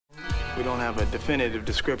We don't have a definitive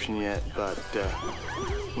description yet, but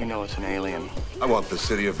we know it's an alien. I want the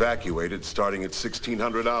city evacuated starting at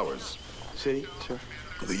 1600 hours. City, sir?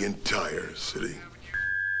 The entire city.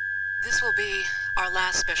 This will be our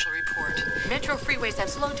last special report. Metro freeways have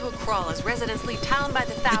slowed to a crawl as residents leave town by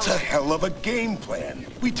the thousands. It's a hell of a game plan.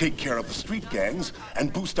 We take care of the street gangs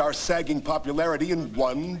and boost our sagging popularity in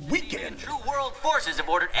one weekend. True world forces have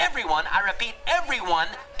ordered everyone, I repeat, everyone,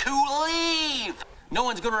 to leave. No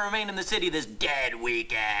one's gonna remain in the city this dead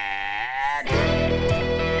weekend.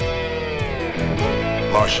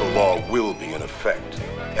 Martial law will be in effect.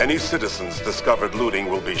 Any citizens discovered looting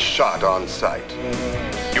will be shot on sight.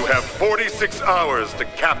 You have 46 hours to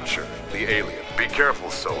capture the alien. Be careful,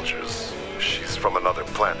 soldiers. She's from another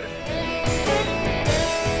planet.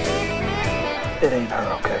 It ain't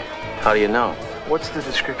her, okay? How do you know? What's the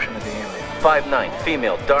description of the alien? 5'9",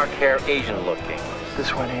 female, dark hair, Asian looking.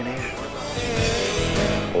 This one ain't Asian.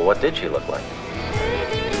 Well, what did she look like?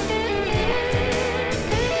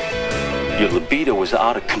 Your libido was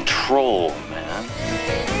out of control, man.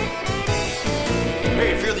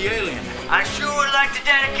 Hey, if you're the alien, I sure would like to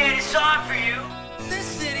dedicate a song for you. this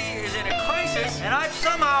city is in a crisis, and I've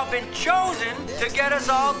somehow been chosen to get us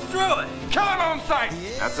all through it. Kill him on sight!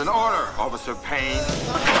 That's an order, Officer Payne.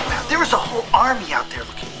 There is a whole army out there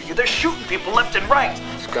looking for you. They're shooting people left and right.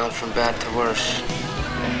 It's gone from bad to worse.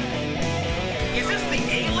 Is this the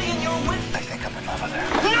alien you're with? I think I'm in love with her.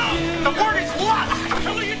 No! The word is lost! What the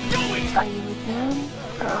hell are you doing? Are you with him,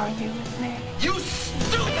 or are you with me? You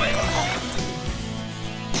stupid!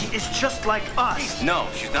 She is just like us. No,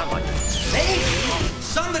 she's not like that. Maybe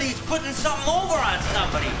somebody's putting something over on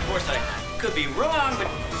somebody. Of course, I could be wrong, but...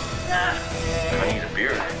 I need a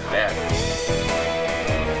beer. Bad.